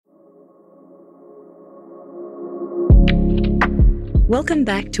Welcome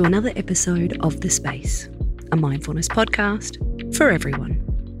back to another episode of The Space, a mindfulness podcast for everyone.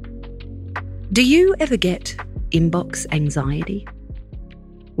 Do you ever get inbox anxiety?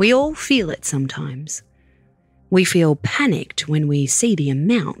 We all feel it sometimes. We feel panicked when we see the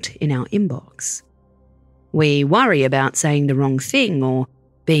amount in our inbox. We worry about saying the wrong thing or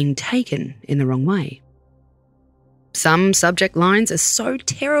being taken in the wrong way. Some subject lines are so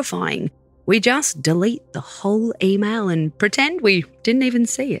terrifying, we just delete the whole email and pretend we didn't even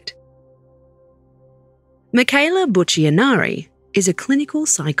see it. Michaela Buccianari is a clinical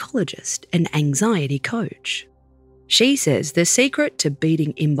psychologist and anxiety coach. She says the secret to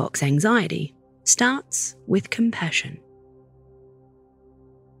beating inbox anxiety starts with compassion.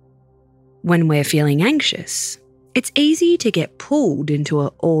 When we're feeling anxious, it's easy to get pulled into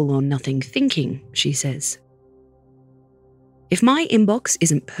an all-or-nothing thinking, she says. If my inbox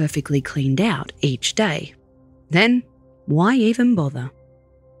isn't perfectly cleaned out each day, then why even bother?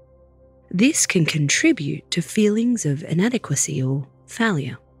 This can contribute to feelings of inadequacy or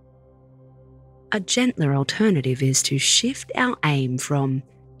failure. A gentler alternative is to shift our aim from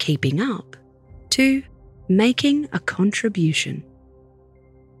keeping up to making a contribution.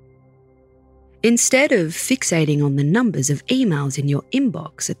 Instead of fixating on the numbers of emails in your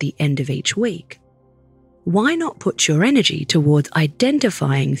inbox at the end of each week, why not put your energy towards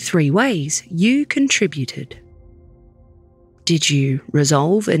identifying 3 ways you contributed? Did you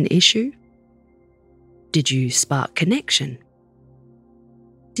resolve an issue? Did you spark connection?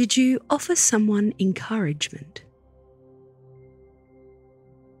 Did you offer someone encouragement?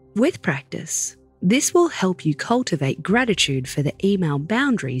 With practice, this will help you cultivate gratitude for the email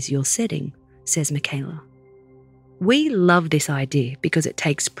boundaries you're setting, says Michaela. We love this idea because it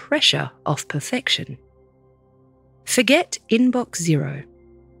takes pressure off perfection. Forget inbox zero.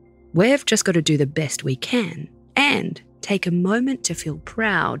 We've just got to do the best we can and take a moment to feel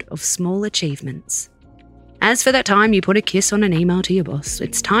proud of small achievements. As for that time you put a kiss on an email to your boss,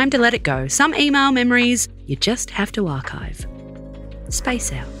 it's time to let it go. Some email memories you just have to archive.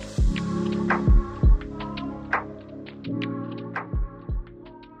 Space out.